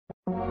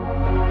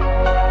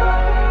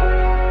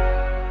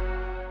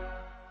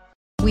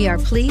We are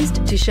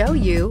pleased to show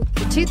you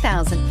the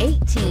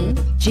 2018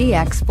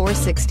 GX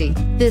 460.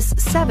 This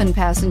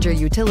 7-passenger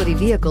utility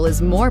vehicle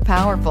is more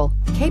powerful,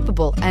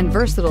 capable, and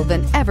versatile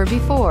than ever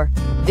before.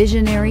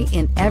 Visionary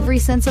in every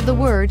sense of the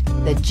word,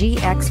 the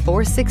GX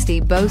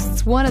 460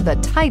 boasts one of the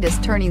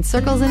tightest turning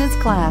circles in its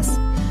class,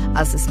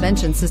 a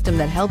suspension system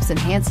that helps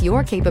enhance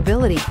your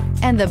capability,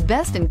 and the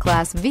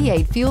best-in-class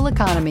V8 fuel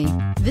economy.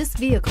 This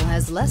vehicle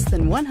has less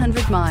than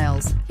 100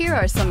 miles. Here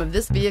are some of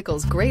this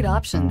vehicle's great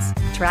options: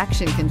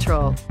 traction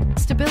control,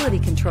 stability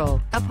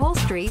control,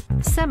 upholstery,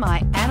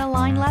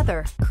 semi-aniline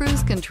leather,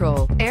 cruise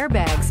control,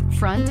 airbags,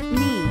 front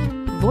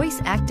knee,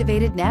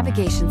 voice-activated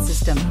navigation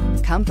system,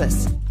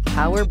 compass,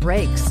 power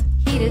brakes,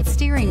 heated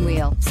steering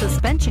wheel,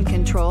 suspension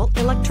control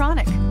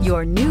electronic.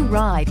 Your new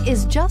ride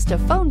is just a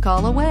phone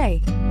call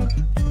away.